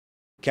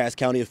Cass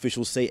County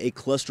officials say a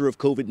cluster of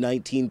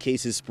COVID-19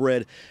 cases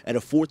spread at a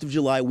 4th of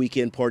July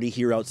weekend party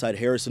here outside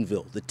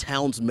Harrisonville. The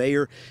town's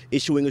mayor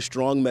issuing a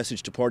strong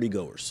message to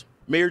partygoers.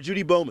 Mayor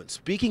Judy Bowman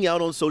speaking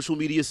out on social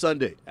media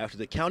Sunday after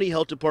the county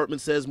health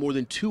department says more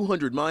than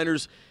 200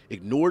 minors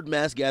ignored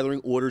mass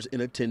gathering orders in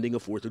attending a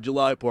 4th of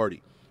July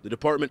party. The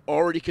department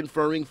already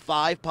confirming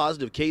 5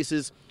 positive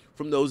cases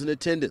from those in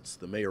attendance.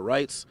 The mayor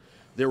writes,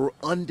 there will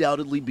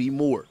undoubtedly be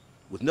more.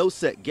 With no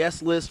set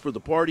guest list for the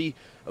party,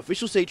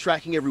 officials say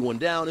tracking everyone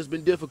down has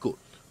been difficult,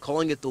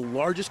 calling it the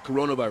largest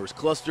coronavirus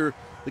cluster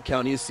the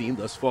county has seen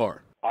thus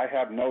far. I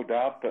have no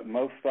doubt that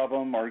most of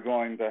them are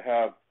going to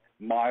have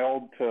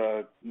mild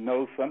to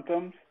no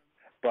symptoms,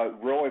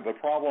 but really the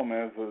problem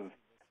is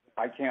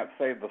I can't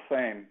say the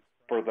same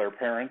for their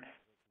parents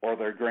or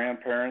their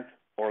grandparents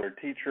or their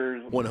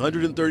teachers.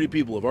 130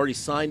 people have already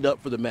signed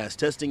up for the mass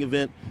testing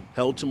event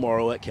held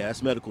tomorrow at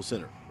Cass Medical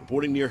Center.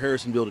 Reporting near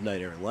Harrisonville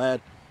tonight, Aaron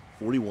Ladd,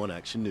 41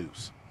 Action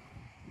News.